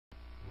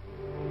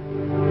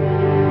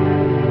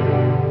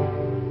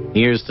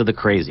Here's to the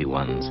crazy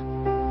ones.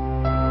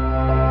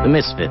 The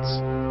misfits.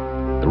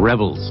 The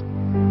rebels.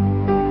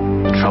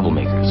 The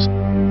troublemakers.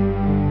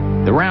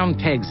 The round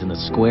pegs in the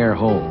square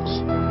holes.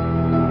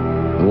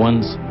 The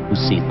ones who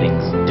see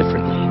things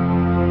differently.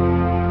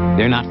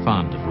 They're not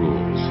fond of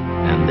rules,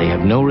 and they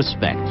have no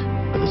respect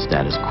for the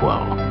status quo.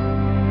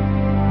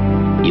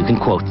 You can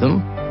quote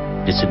them,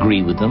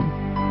 disagree with them,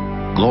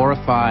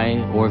 glorify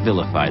or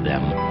vilify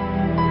them.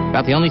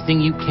 About the only thing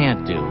you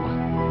can't do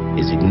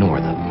is ignore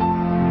them.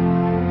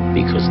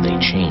 Because they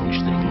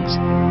change things.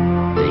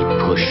 They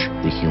push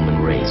the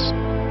human race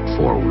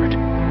forward.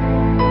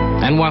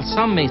 And while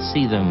some may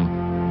see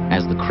them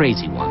as the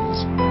crazy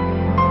ones,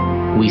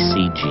 we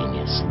see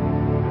genius.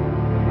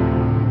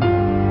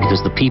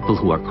 Because the people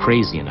who are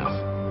crazy enough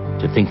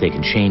to think they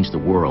can change the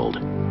world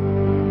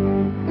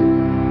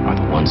are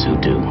the ones who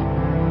do.